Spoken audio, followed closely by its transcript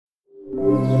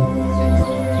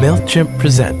MailChimp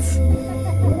presents.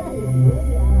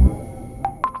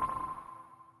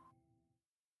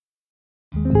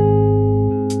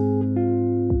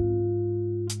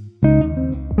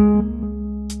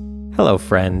 Hello,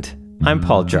 friend. I'm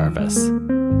Paul Jarvis.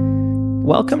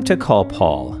 Welcome to Call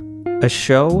Paul, a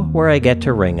show where I get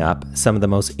to ring up some of the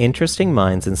most interesting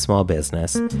minds in small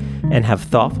business and have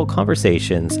thoughtful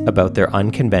conversations about their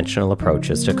unconventional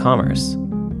approaches to commerce.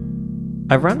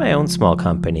 I've run my own small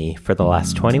company for the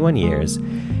last 21 years,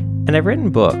 and I've written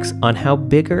books on how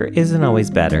bigger isn't always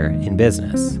better in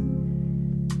business.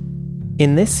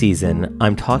 In this season,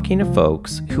 I'm talking to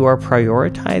folks who are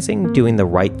prioritizing doing the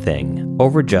right thing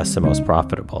over just the most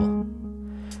profitable.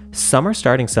 Some are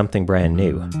starting something brand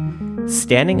new,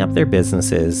 standing up their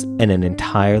businesses in an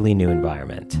entirely new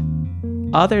environment.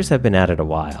 Others have been at it a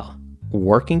while,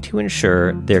 working to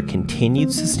ensure their continued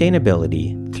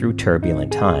sustainability through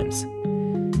turbulent times.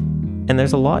 And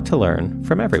there's a lot to learn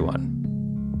from everyone.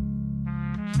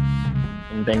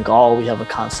 In Bengal, we have a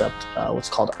concept, what's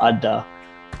called Adda,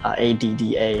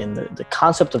 ADDA. And the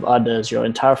concept of Adda is your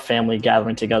entire family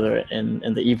gathering together in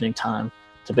the evening time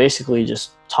to basically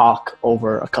just talk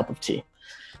over a cup of tea.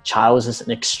 Chai was just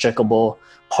an inextricable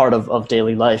part of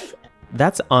daily life.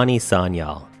 That's Ani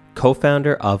Sanyal,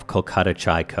 co-founder of Kolkata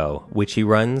Chai Co., which he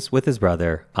runs with his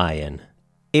brother, Ayan.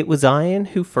 It was Ayan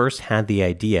who first had the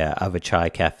idea of a chai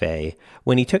cafe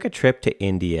when he took a trip to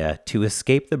India to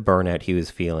escape the burnout he was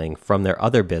feeling from their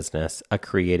other business, a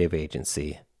creative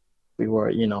agency. We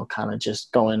were, kind of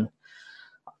just going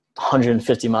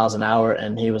 150 miles an hour.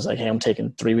 And he was like, hey, I'm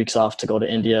taking 3 weeks off to go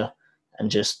to India and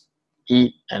just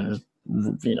eat and,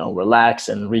 relax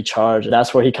and recharge.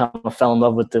 That's where he kind of fell in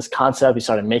love with this concept. He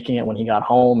started making it when he got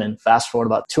home. And fast forward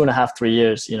about 2.5, 3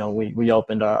 years, we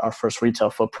opened our first retail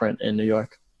footprint in New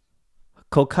York.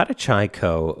 Kolkata Chai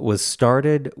Co. was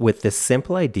started with this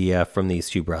simple idea from these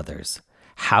two brothers.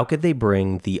 How could they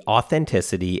bring the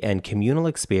authenticity and communal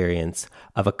experience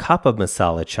of a cup of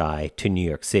masala chai to New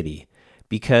York City?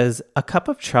 Because a cup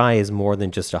of chai is more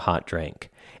than just a hot drink,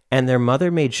 and their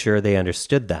mother made sure they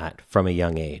understood that from a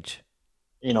young age.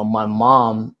 My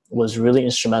mom was really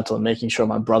instrumental in making sure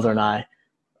my brother and I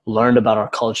learned about our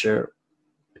culture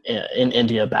in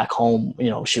India back home.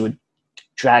 She would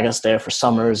drag us there for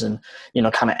summers and,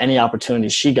 kind of any opportunity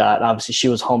she got. Obviously, she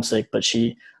was homesick, but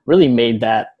she really made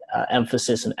that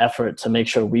emphasis and effort to make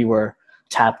sure we were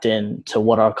tapped in to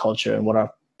what our culture and what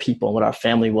our people and what our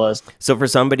family was. So for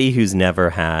somebody who's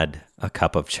never had a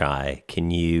cup of chai,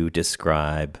 can you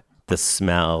describe the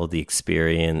smell, the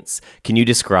experience? Can you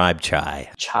describe chai?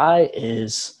 Chai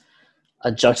is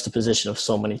a juxtaposition of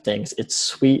so many things. It's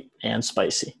sweet and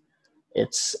spicy.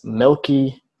 It's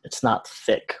milky. It's not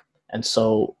thick. And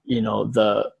so,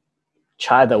 the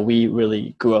chai that we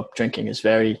really grew up drinking is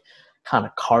very kind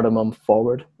of cardamom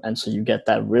forward. And so you get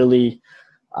that really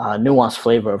nuanced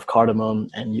flavor of cardamom,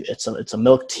 and it's a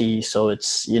milk tea. So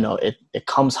it's, it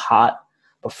comes hot,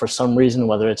 but for some reason,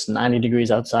 whether it's 90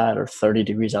 degrees outside or 30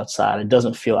 degrees outside, it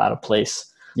doesn't feel out of place.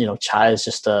 Chai is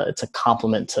just it's a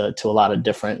complement to a lot of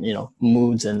different,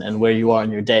 moods and where you are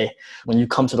in your day. When you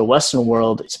come to the Western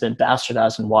world, it's been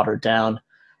bastardized and watered down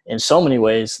in so many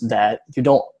ways that you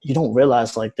don't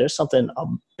realize, like, there's something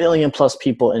 1 billion plus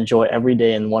people enjoy every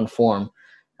day in one form.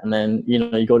 And then, you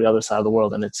go to the other side of the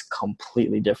world and it's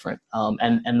completely different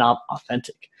and not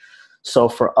authentic. So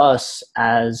for us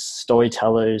as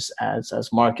storytellers, as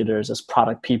marketers, as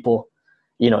product people,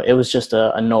 it was just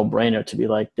a no-brainer to be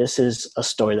like, this is a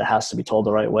story that has to be told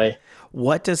the right way.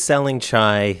 What does selling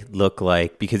chai look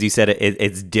like? Because you said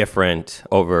it's different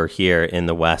over here in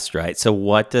the West, right? So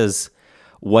what does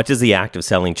the act of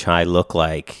selling chai look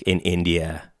like in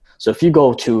India? So if you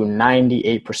go to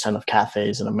 98% of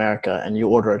cafes in America and you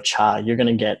order a chai, you're going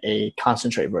to get a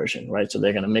concentrate version, right? So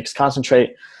they're going to mix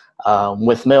concentrate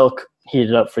with milk, heat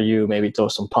it up for you, maybe throw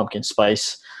some pumpkin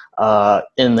spice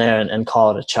in there and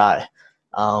call it a chai.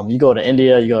 You go to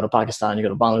India, you go to Pakistan, you go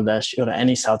to Bangladesh, you go to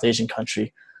any South Asian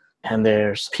country, and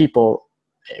there's people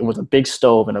with a big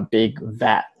stove and a big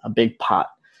vat, a big pot.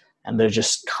 And they're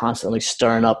just constantly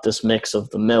stirring up this mix of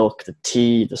the milk, the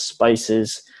tea, the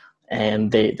spices.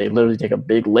 And they literally take a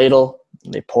big ladle,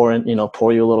 and they pour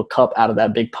you a little cup out of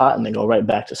that big pot, and they go right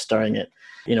back to stirring it.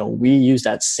 We use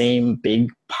that same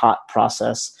big pot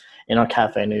process in our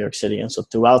cafe in New York City. And so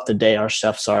throughout the day, our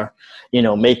chefs are,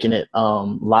 making it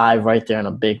live right there in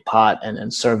a big pot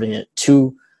and serving it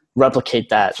to replicate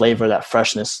that flavor, that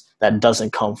freshness that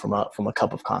doesn't come from a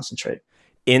cup of concentrate.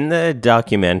 In the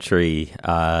documentary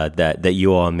that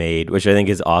you all made, which I think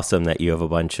is awesome that you have a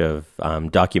bunch of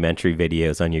documentary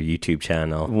videos on your YouTube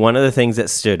channel, one of the things that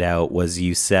stood out was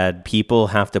you said people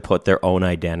have to put their own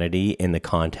identity in the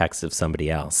context of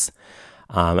somebody else.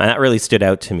 And that really stood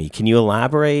out to me. Can you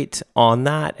elaborate on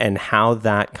that and how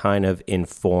that kind of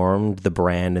informed the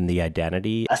brand and the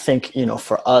identity? I think,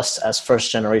 for us as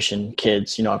first generation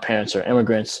kids, our parents are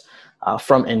immigrants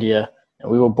from India,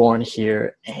 and we were born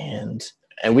here, and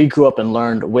we grew up and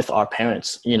learned with our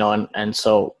parents, and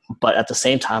so, but at the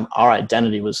same time, our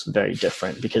identity was very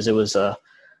different because it was a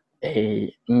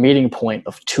meeting point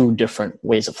of two different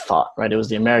ways of thought, right? It was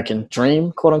the American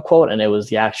dream, quote unquote, and it was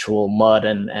the actual mud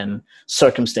and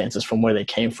circumstances from where they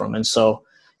came from. And so,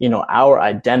 our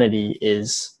identity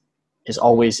is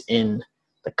always in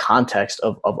the context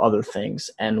of other things.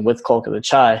 And with Kolkata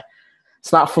Chai,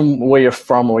 it's not from where you're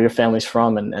from or where your family's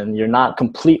from, and you're not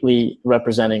completely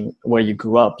representing where you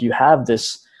grew up. You have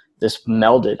this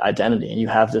melded identity, and you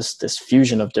have this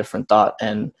fusion of different thought.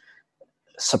 And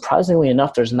surprisingly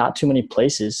enough, there's not too many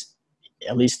places,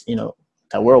 at least,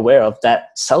 that we're aware of,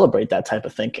 that celebrate that type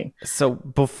of thinking. So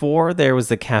before there was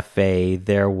the cafe,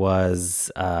 there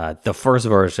was the first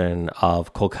version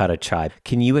of Kolkata Chai.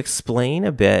 Can you explain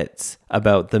a bit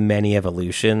about the many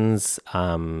evolutions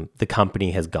the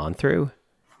company has gone through?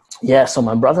 Yeah, so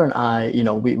my brother and I,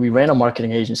 we ran a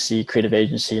marketing agency, creative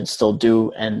agency, and still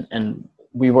do. And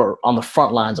we were on the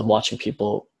front lines of watching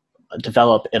people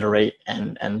develop, iterate,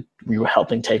 and we were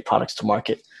helping take products to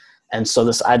market. And so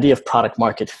this idea of product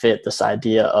market fit, this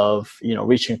idea of,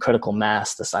 reaching critical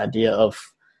mass, this idea of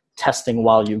testing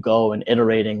while you go and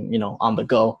iterating, on the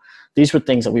go, these were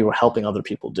things that we were helping other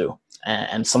people do.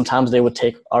 And sometimes they would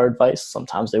take our advice,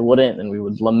 sometimes they wouldn't, and we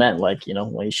would lament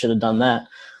well, you should have done that.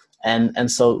 And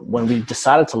so when we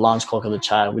decided to launch Kolkata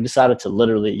Chai, we decided to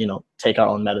literally, take our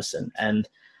own medicine. And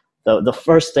the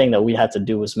first thing that we had to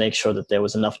do was make sure that there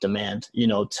was enough demand,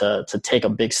 to take a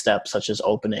big step, such as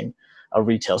opening a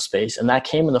retail space. And that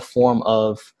came in the form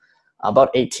of about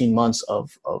 18 months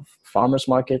of farmers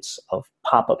markets, of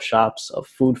pop-up shops, of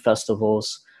food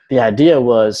festivals. The idea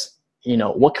was,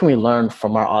 what can we learn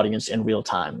from our audience in real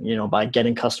time, by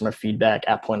getting customer feedback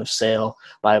at point of sale,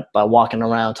 by walking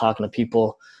around, talking to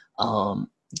people,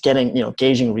 getting,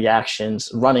 gauging reactions,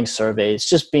 running surveys,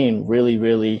 just being really,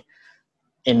 really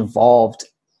involved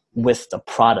with the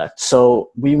product.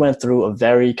 So we went through a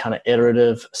very kind of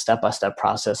iterative step-by-step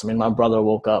process. I mean, my brother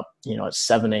woke up, at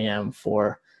 7 a.m.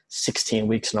 for 16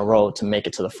 weeks in a row to make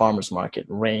it to the farmer's market,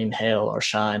 rain, hail, or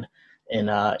shine, in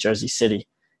Jersey City.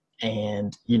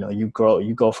 And, you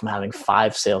go from having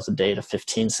 5 sales a day to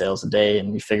 15 sales a day,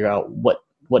 and you figure out what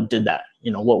did that,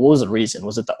 what was the reason?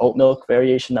 Was it the oat milk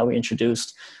variation that we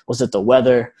introduced? Was it the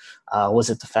weather? Was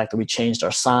it the fact that we changed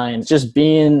our sign? Just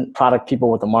being product people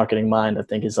with a marketing mind, I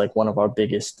think, is like one of our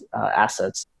biggest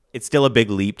assets. It's still a big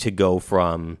leap to go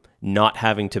from not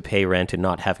having to pay rent and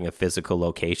not having a physical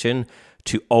location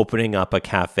to opening up a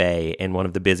cafe in one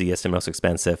of the busiest and most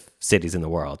expensive cities in the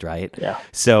world, right? Yeah.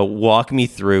 So walk me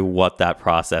through what that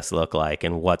process looked like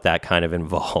and what that kind of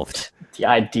involved. The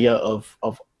idea of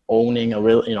owning a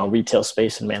real, retail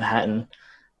space in Manhattan,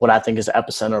 what I think is the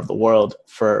epicenter of the world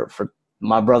for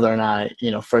my brother and I,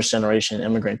 first generation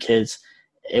immigrant kids,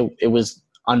 it was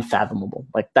unfathomable.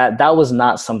 Like that was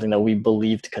not something that we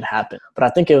believed could happen. But I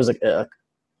think it was a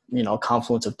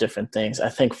confluence of different things. I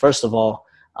think, first of all,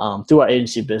 through our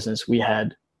agency business, we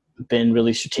had been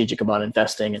really strategic about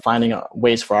investing and finding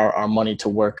ways for our money to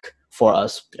work for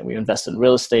us. And we invested in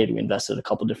real estate. We invested in a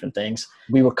couple different things.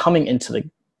 We were coming into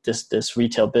this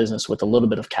retail business with a little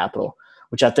bit of capital,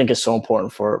 which I think is so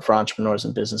important for entrepreneurs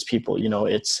and business people.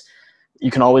 You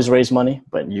can always raise money,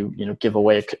 but you give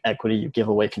away equity, you give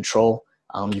away control.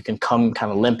 You can come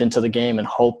kind of limp into the game and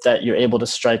hope that you're able to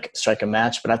strike a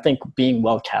match. But I think being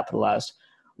well capitalized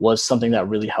was something that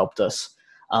really helped us.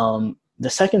 The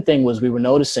second thing was we were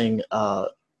noticing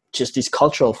just these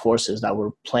cultural forces that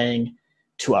were playing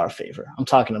to our favor. I'm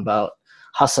talking about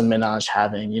Hasan Minhaj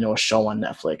having, a show on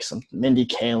Netflix, Mindy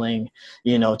Kaling,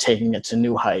 taking it to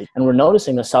new height. And we're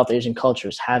noticing the South Asian culture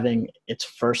is having its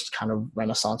first kind of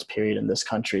renaissance period in this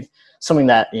country. Something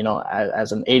that,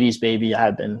 as an 80s baby,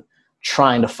 I've been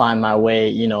trying to find my way,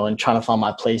 and trying to find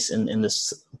my place in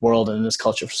this world and in this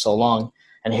culture for so long.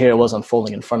 And here it was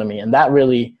unfolding in front of me. And that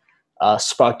really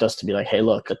sparked us to be like, hey,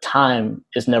 look, the time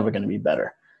is never going to be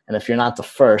better. And if you're not the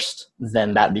first,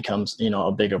 then that becomes,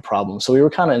 a bigger problem. So we were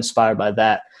kind of inspired by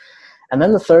that. And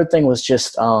then the third thing was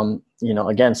just,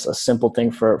 again, a simple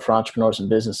thing for entrepreneurs and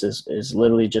businesses is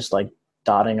literally just like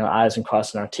dotting our I's and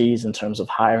crossing our T's in terms of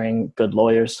hiring good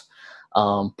lawyers,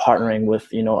 partnering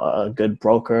with, a good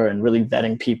broker and really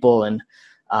vetting people and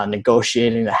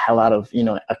negotiating the hell out of,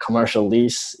 a commercial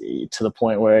lease to the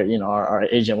point where, our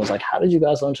agent was like, how did you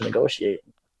guys learn to negotiate?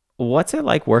 What's it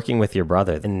like working with your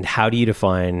brother, and how do you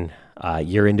define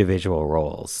your individual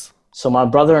roles? So my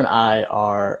brother and I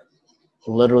are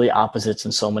literally opposites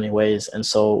in so many ways. And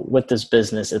so with this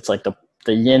business, it's like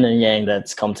the yin and yang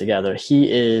that's come together.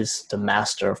 He is the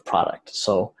master of product.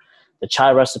 So the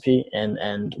chai recipe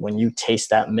and when you taste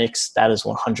that mix, that is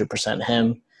 100%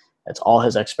 him. It's all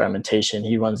his experimentation.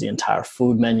 He runs the entire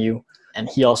food menu, and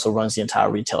he also runs the entire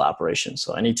retail operation.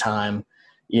 So anytime,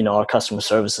 our customer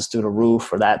service is through the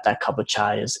roof, or that cup of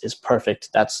chai is perfect,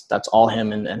 that's all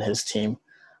him and his team.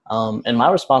 And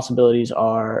my responsibilities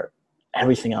are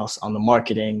everything else on the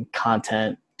marketing,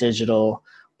 content, digital,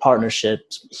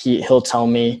 partnerships. He'll tell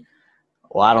me,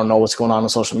 well, I don't know what's going on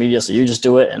social media, so you just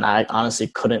do it. And I honestly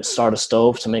couldn't start a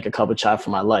stove to make a cup of chai for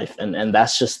my life. And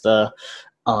that's just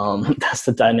that's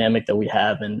the dynamic that we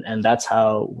have. And that's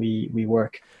how we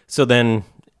work. So then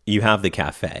you have the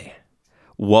cafe.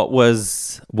 What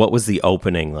was the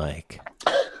opening like?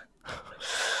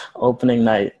 Opening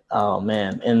night, oh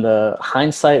man, in the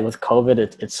hindsight with COVID,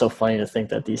 it's so funny to think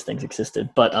that these things existed.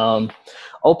 But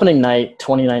opening night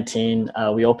 2019,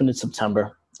 we opened in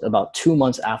September, about 2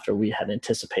 months after we had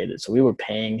anticipated. So we were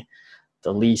paying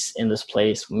the lease in this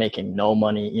place, making no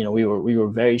money. We were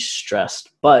very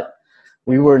stressed, but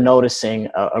we were noticing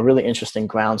a really interesting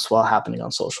groundswell happening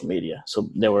on social media. So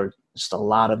there were just a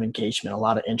lot of engagement, a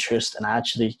lot of interest. And I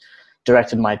actually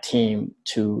directed my team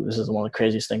to, this is one of the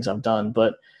craziest things I've done,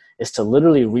 but is to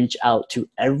literally reach out to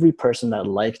every person that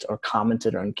liked or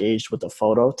commented or engaged with the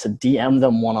photo, to DM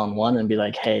them one-on-one and be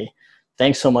like, hey,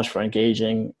 thanks so much for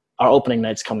engaging. Our opening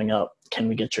night's coming up. Can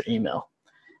we get your email?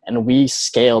 And we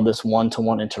scaled this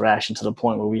one-to-one interaction to the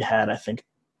point where we had, I think,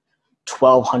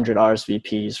 1,200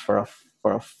 RSVPs for a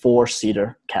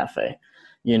 4-seater cafe,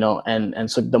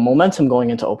 and so the momentum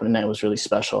going into opening night was really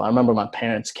special. I remember my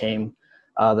parents came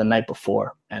the night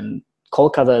before, and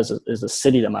Kolkata is a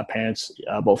city that my parents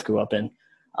both grew up in.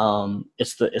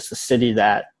 It's the city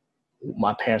that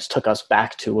my parents took us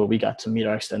back to, where we got to meet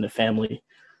our extended family.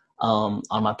 On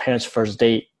my parents' first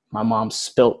date, my mom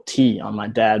spilt tea on my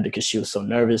dad because she was so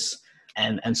nervous.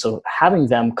 And so having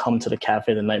them come to the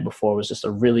cafe the night before was just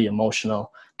a really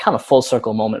emotional, kind of full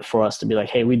circle moment for us to be like,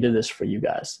 hey, we did this for you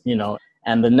guys,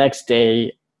 And the next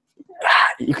day,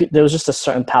 there was just a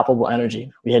certain palpable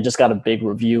energy. We had just got a big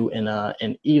review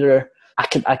in Eater.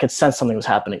 I could sense something was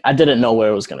happening. I didn't know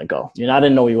where it was going to go. I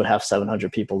didn't know we would have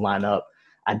 700 people line up.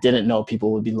 I didn't know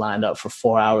people would be lined up for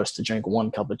 4 hours to drink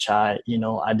one cup of chai.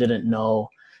 I didn't know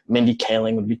Mindy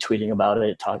Kaling would be tweeting about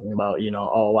it, talking about,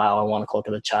 oh, wow, I want to look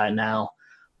at the chai now.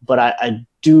 But I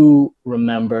do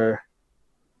remember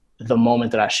the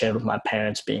moment that I shared with my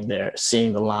parents being there,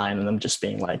 seeing the line, and them just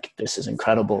being like, this is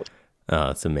incredible.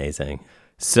 Oh, it's amazing.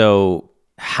 So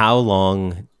how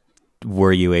long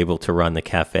were you able to run the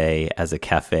cafe as a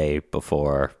cafe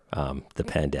before the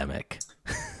pandemic?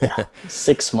 Yeah,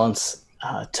 6 months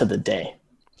to the day,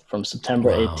 from September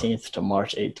 18th to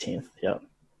March 18th. Yep.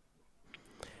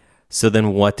 So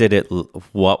then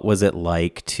what was it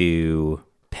like to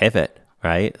pivot,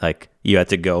 right? Like you had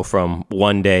to go from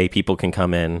one day people can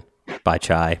come in, buy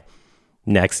chai.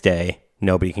 Next day,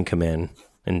 nobody can come in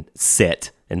and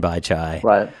sit and buy chai.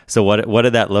 Right. So what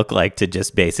did that look like to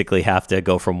just basically have to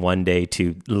go from one day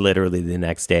to literally the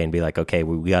next day and be like, okay,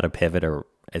 we got to pivot or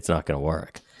it's not going to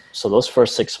work? So those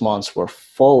first 6 months were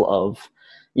full of,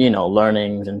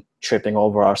 learning and tripping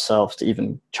over ourselves to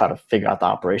even try to figure out the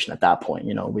operation at that point.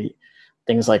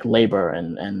 Things like labor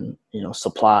and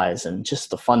supplies and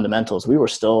just the fundamentals, we were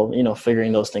still,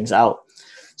 figuring those things out.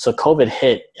 So COVID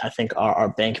hit, I think our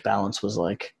bank balance was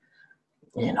like,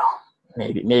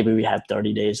 maybe we had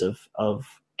 30 days of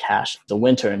cash. The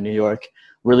winter in New York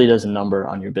really does a number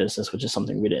on your business, which is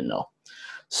something we didn't know.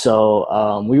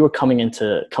 So we were coming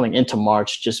into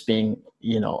March just being,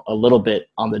 a little bit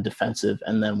on the defensive.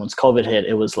 And then once COVID hit,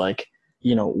 it was like,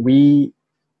 we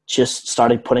just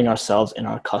started putting ourselves in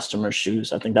our customers'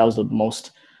 shoes. I think that was the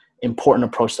most important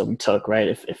approach that we took, right?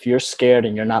 If you're scared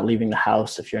and you're not leaving the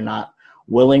house, if you're not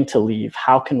willing to leave,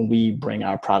 how can we bring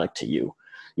our product to you?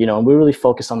 And we really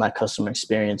focused on that customer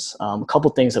experience. A couple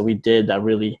things that we did that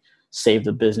really saved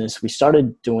the business. We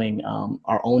started doing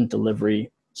our own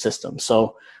delivery system.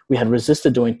 So we had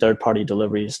resisted doing third-party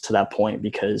deliveries to that point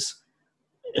because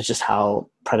it's just how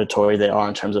predatory they are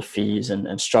in terms of fees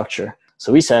and structure.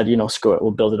 So we said, screw it,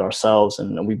 we'll build it ourselves.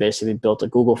 And we basically built a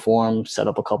Google form, set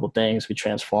up a couple things. We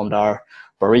transformed our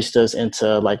baristas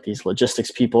into like these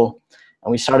logistics people.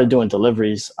 And we started doing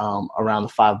deliveries around the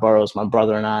 5 boroughs, my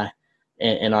brother and I.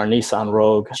 in our Nissan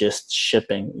Rogue, just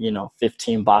shipping,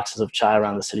 15 boxes of chai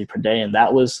around the city per day. And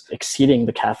that was exceeding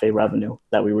the cafe revenue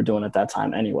that we were doing at that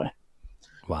time anyway.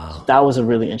 Wow. So that was a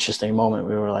really interesting moment.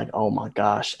 We were like, oh my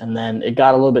gosh. And then it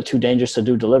got a little bit too dangerous to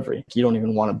do delivery. You don't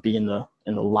even want to be in the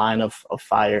line of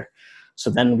fire. So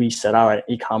then we said, all right,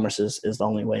 e-commerce is the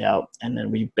only way out. And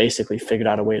then we basically figured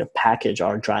out a way to package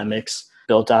our dry mix,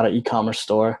 built out an e-commerce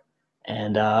store.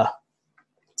 And the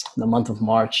month of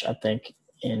March, I think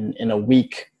in a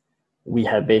week, we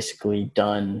had basically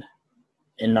done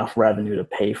enough revenue to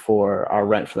pay for our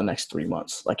rent for the next 3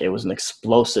 months. Like, it was an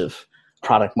explosive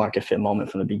product market fit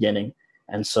moment from the beginning.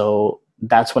 And so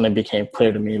that's when it became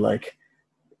clear to me, like,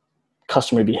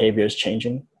 customer behavior is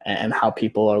changing and how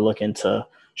people are looking to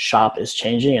shop is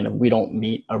changing. And if we don't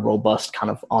meet a robust kind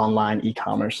of online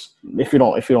e-commerce, if we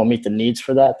don't meet the needs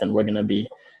for that, then we're going to be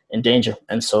in danger.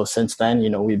 And so since then,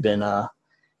 we've been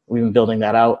building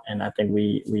that out. And I think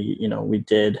we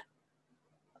did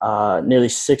nearly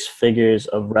 6 figures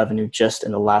of revenue just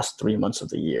in the last 3 months of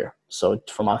the year. So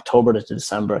from October to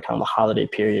December, kind of the holiday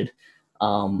period,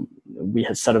 we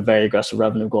had set a very aggressive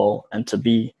revenue goal, and to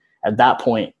be at that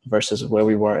point versus where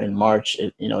we were in March,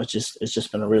 it's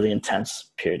just been a really intense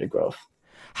period of growth.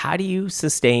 How do you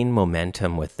sustain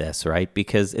momentum with this, right?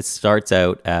 Because it starts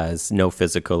out as no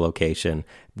physical location,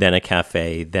 then a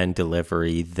cafe, then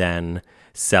delivery, then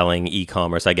selling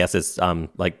e-commerce. I guess it's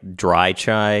like dry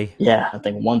chai. Yeah, I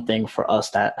think one thing for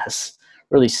us that has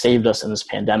really saved us in this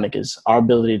pandemic is our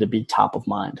ability to be top of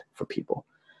mind for people,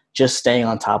 just staying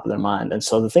on top of their mind. And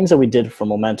so the things that we did for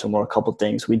momentum were a couple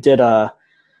things. We did a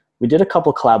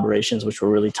couple collaborations, which were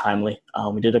really timely.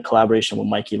 We did a collaboration with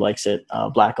Mikey Likes It,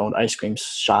 Black-owned ice cream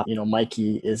shop.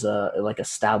 Mikey is a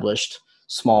established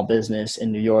small business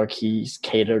in New York. He's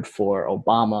catered for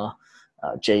Obama,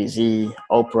 Jay-Z,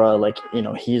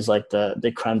 Oprah. He's like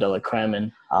the creme de la creme.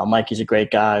 And Mikey's a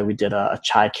great guy. We did a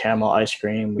chai caramel ice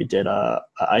cream. We did a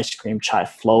ice cream chai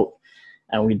float.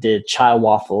 And we did chai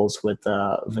waffles with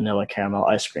vanilla caramel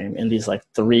ice cream in these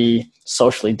 3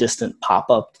 socially distant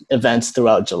pop-up events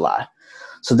throughout July.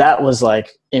 So that was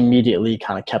immediately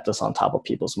kind of kept us on top of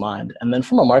people's mind. And then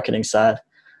from a marketing side,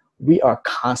 we are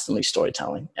constantly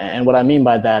storytelling. And what I mean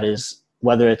by that is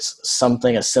whether it's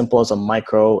something as simple as a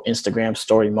micro Instagram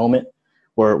story moment,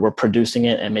 where we're producing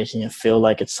it and making it feel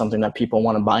like it's something that people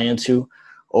want to buy into,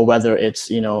 or whether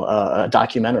it's, a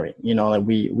documentary,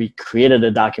 we created a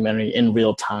documentary in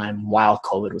real time while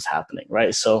COVID was happening.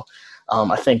 Right. So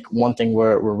I think one thing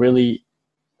we're really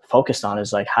focused on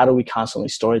is how do we constantly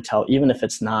storytell, even if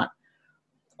it's not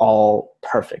all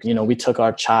perfect. We took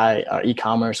our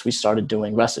e-commerce, we started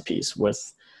doing recipes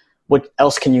with what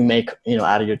else can you make,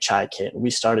 out of your chai kit. We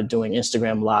started doing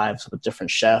Instagram lives with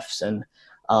different chefs and,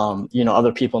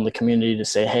 other people in the community to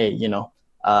say, hey,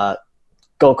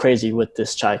 go crazy with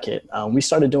this chai kit. We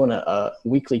started doing a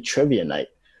weekly trivia night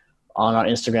on our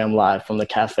Instagram live from the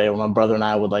cafe, where my brother and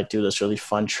I would do this really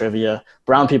fun trivia.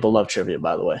 Brown people love trivia,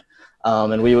 by the way.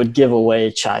 And we would give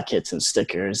away chai kits and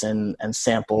stickers and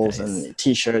samples. Nice. And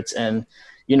t-shirts. And,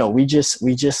 we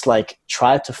just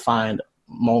tried to find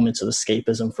moments of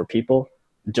escapism for people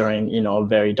during, a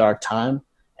very dark time.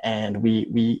 And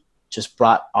we just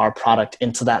brought our product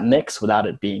into that mix without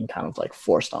it being kind of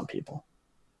forced on people.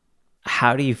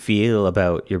 How do you feel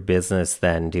about your business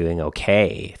then doing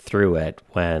okay through it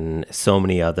when so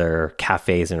many other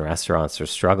cafes and restaurants are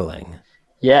struggling?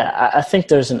 Yeah, I think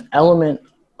there's an element,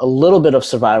 a little bit of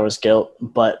survivor's guilt,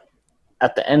 but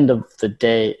at the end of the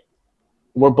day,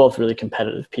 we're both really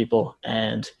competitive people,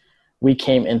 and we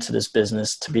came into this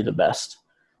business to be the best,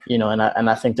 and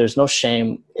I think there's no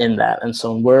shame in that. And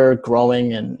so when we're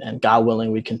growing and God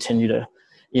willing, we continue to,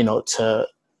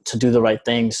 to do the right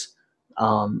things.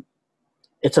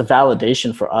 It's a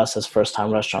validation for us as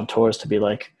first-time restaurateurs to be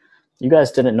you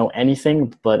guys didn't know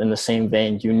anything, but in the same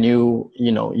vein, you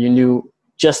knew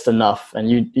just enough, and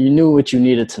you knew what you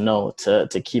needed to know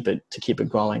to keep it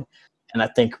growing. And I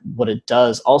think what it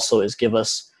does also is give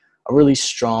us a really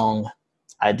strong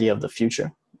idea of the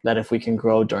future, that if we can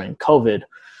grow during COVID,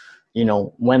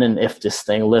 when and if this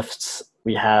thing lifts,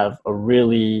 we have a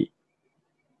really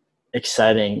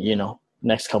exciting,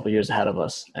 next couple of years ahead of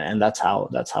us. And that's how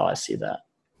I see that.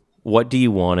 What do you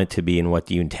want it to be, and what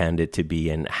do you intend it to be,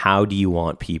 and how do you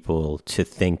want people to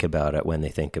think about it when they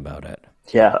think about it?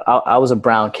 Yeah, I was a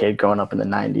brown kid growing up in the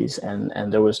 90s,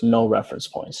 and there was no reference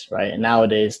points, right? And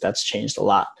nowadays that's changed a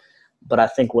lot. But I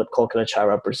think what Kolkata Chai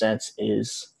represents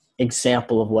is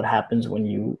example of what happens when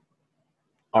you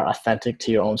are authentic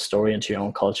to your own story and to your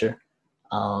own culture,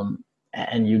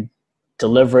 and you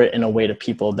deliver it in a way to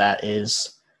people that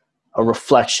is a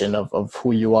reflection of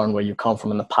who you are and where you come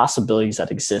from and the possibilities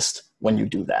that exist when you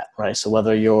do that, right? So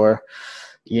whether you're,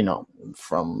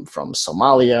 from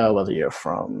Somalia, whether you're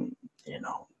from,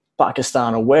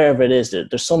 Pakistan or wherever it is,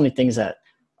 there's so many things that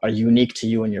are unique to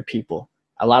you and your people.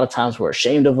 A lot of times we're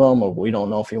ashamed of them, or we don't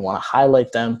know if we want to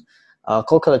highlight them.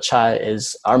 Kolkata Chai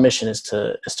our mission is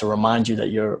to remind you that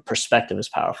your perspective is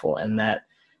powerful, and that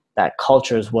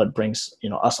culture is what brings,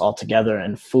 us all together.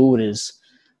 And food is,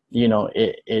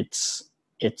 it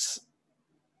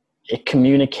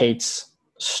communicates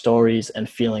stories and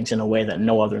feelings in a way that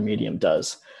no other medium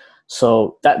does.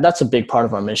 So that's a big part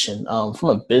of our mission. From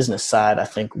a business side, I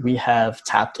think we have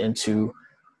tapped into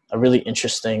a really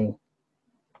interesting,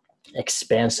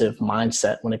 expansive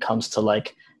mindset when it comes to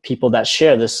like people that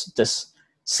share this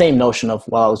same notion of,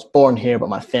 well, I was born here, but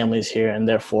my family's here, and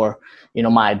therefore,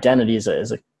 my identity is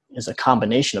a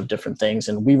combination of different things,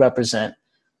 and we represent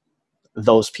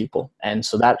those people. And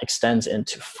so that extends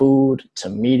into food, to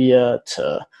media,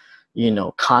 to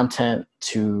content,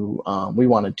 to we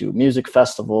want to do music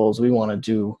festivals, we want to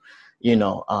do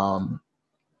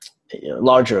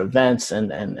larger events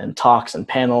and talks and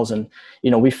panels, and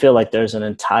we feel like there's an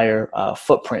entire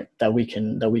footprint that we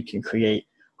can create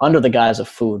under the guise of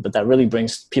food, but that really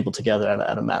brings people together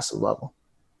at a massive level.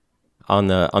 On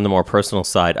the more personal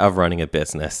side of running a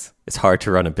business, it's hard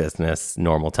to run a business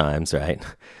normal times, right?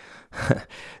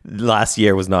 Last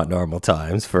year was not normal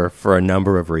times for a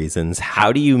number of reasons.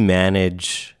 How do you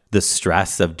manage the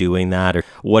stress of doing that? Or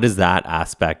what does that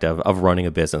aspect of running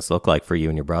a business look like for you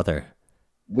and your brother?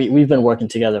 We've been working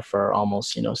together for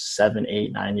almost, 7,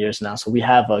 8, 9 years now. So we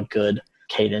have a good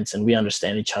cadence and we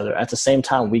understand each other. At the same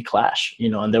time, we clash,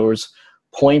 and there was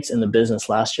points in the business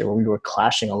last year where we were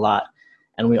clashing a lot.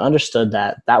 And we understood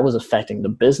that was affecting the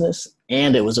business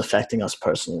and it was affecting us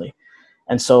personally.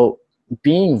 And so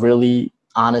being really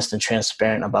honest and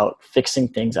transparent about fixing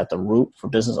things at the root for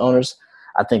business owners,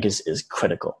 I think is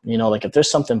critical. Like if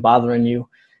there's something bothering you,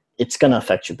 it's going to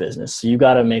affect your business. So you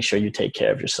got to make sure you take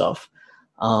care of yourself.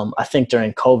 I think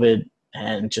during COVID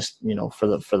and just, for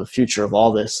the future of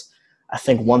all this, I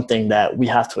think one thing that we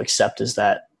have to accept is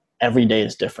that every day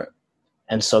is different.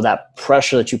 And so that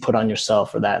pressure that you put on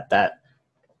yourself, or that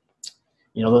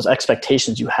those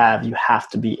expectations you have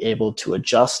to be able to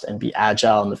adjust and be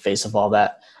agile in the face of all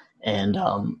that. And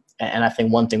I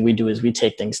think one thing we do is we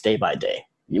take things day by day.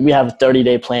 We have a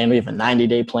 30-day plan, we have a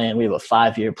 90-day plan, we have a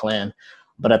 5-year plan.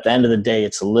 But at the end of the day,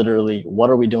 it's literally, what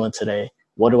are we doing today?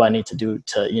 What do I need to do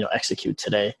to, execute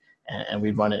today? And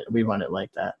we run it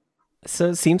like that. So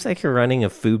it seems like you're running a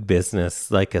food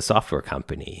business like a software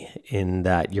company, in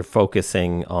that you're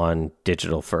focusing on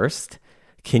digital first.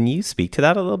 Can you speak to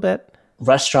that a little bit?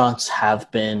 Restaurants have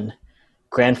been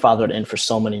grandfathered in for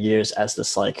so many years as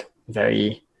this like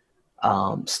very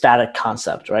static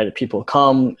concept, right? People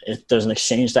come, there's an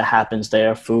exchange that happens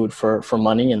there, food for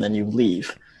money, and then you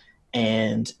leave.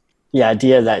 And the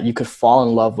idea that you could fall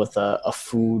in love with a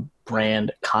food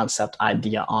brand concept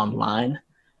idea online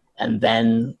and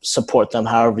then support them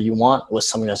however you want was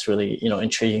something that's really,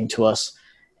 intriguing to us.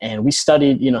 And we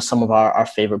studied, some of our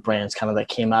favorite brands kind of that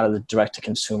came out of the direct to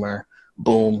consumer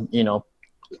boom,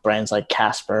 brands like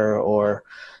Casper or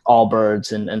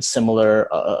Allbirds and similar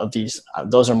of these.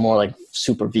 Those are more like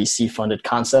super VC funded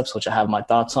concepts, which I have my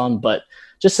thoughts on. But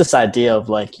just this idea of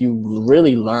like, you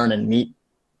really learn and meet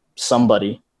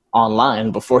somebody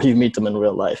online before you meet them in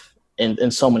real life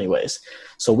in so many ways.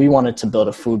 So we wanted to build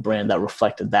a food brand that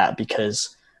reflected that,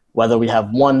 because whether we have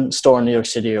one store in New York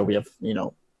City or we have,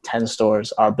 10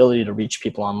 stores, our ability to reach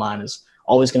people online is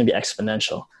always going to be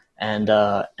exponential. And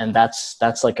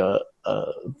that's like a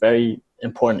very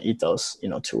important ethos,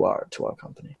 to our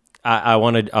company. I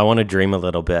want to dream a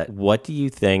little bit. What do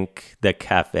you think the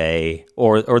cafe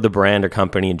or the brand or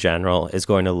company in general is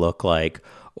going to look like,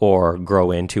 or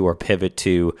grow into, or pivot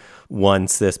to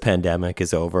once this pandemic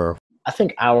is over? I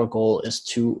think our goal is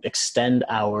to extend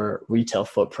our retail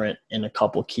footprint in a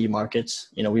couple key markets.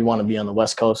 We want to be on the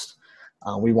West Coast.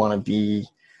 We want to be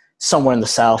somewhere in the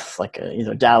South, like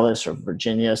either Dallas or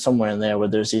Virginia, somewhere in there where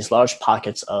there's these large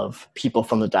pockets of people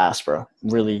from the diaspora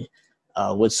really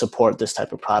would support this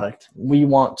type of product. We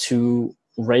want to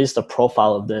raise the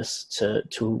profile of this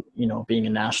to being a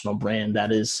national brand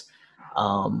that is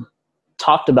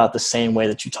talked about the same way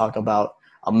that you talk about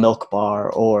a Milk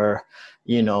Bar or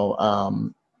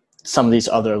some of these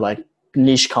other like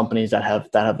niche companies that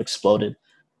have exploded.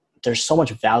 There's so much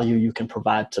value you can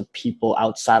provide to people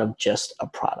outside of just a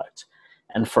product.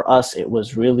 And for us, it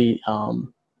was really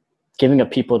giving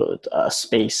people a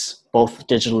space, both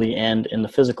digitally and in the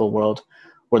physical world,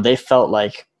 where they felt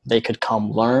like they could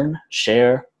come learn,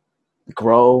 share,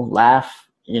 grow, laugh,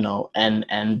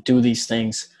 and do these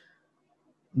things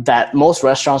that most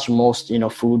restaurants or most,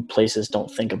 food places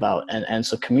don't think about. And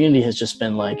so community has just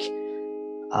been like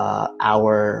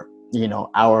our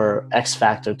X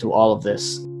factor through all of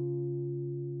this.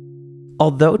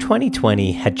 Although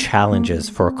 2020 had challenges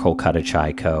for Kolkata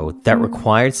Chai Co. that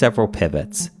required several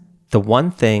pivots, the one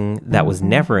thing that was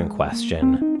never in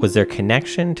question was their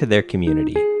connection to their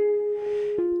community.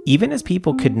 Even as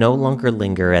people could no longer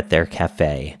linger at their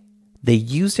cafe, they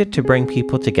used it to bring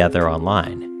people together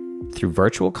online, through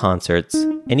virtual concerts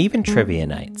and even trivia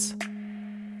nights.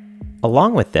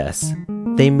 Along with this,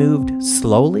 they moved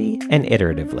slowly and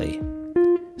iteratively.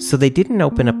 So they didn't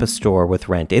open up a store with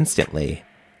rent instantly.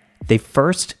 They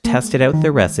first tested out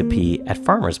their recipe at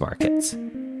farmers markets.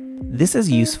 This is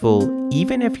useful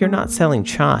even if you're not selling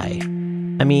chai.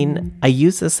 I mean, I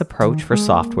use this approach for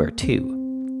software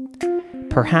too.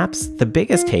 Perhaps the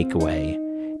biggest takeaway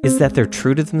is that they're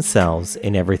true to themselves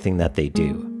in everything that they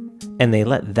do, and they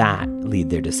let that lead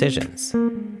their decisions.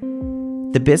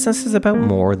 The business is about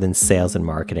more than sales and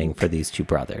marketing for these two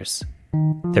brothers.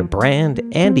 Their brand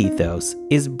and ethos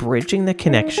is bridging the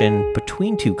connection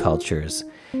between two cultures,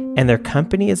 and their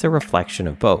company is a reflection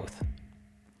of both.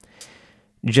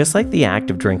 Just like the act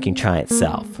of drinking chai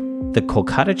itself, the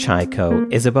Kolkata Chai Co.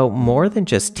 is about more than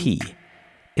just tea.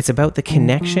 It's about the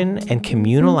connection and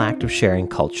communal act of sharing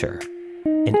culture.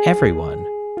 And everyone,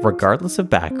 regardless of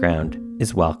background,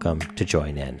 is welcome to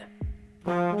join in.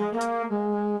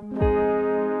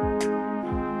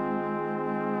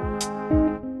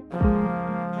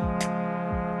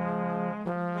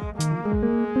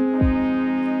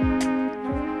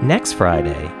 Next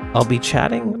Friday, I'll be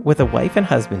chatting with a wife and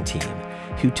husband team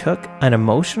who took an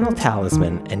emotional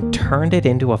talisman and turned it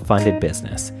into a funded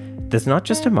business that's not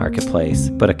just a marketplace,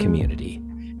 but a community.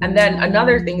 And then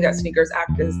another thing that sneakers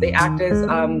act as, they act as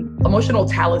emotional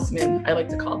talisman, I like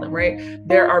to call them, right?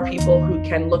 There are people who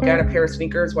can look at a pair of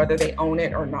sneakers, whether they own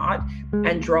it or not,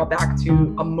 and draw back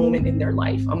to a moment in their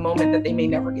life, a moment that they may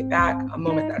never get back, a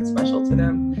moment that's special to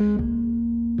them.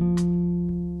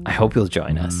 I hope you'll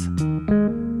join us.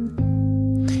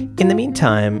 In the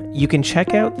meantime, you can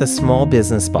check out the Small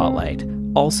Business Spotlight,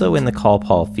 also in the Call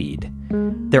Paul feed.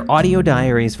 They're audio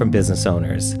diaries from business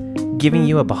owners, giving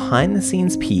you a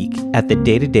behind-the-scenes peek at the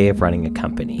day-to-day of running a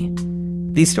company.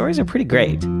 These stories are pretty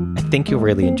great. I think you'll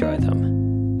really enjoy them.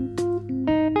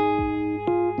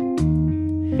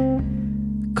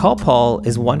 Call Paul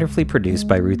is wonderfully produced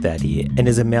by Ruth Eddy and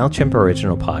is a MailChimp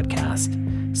original podcast.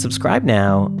 Subscribe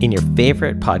now in your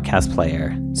favorite podcast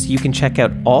player so you can check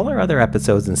out all our other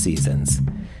episodes and seasons.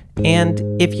 And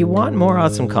if you want more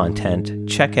awesome content,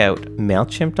 check out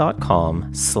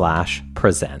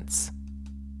MailChimp.com/presents.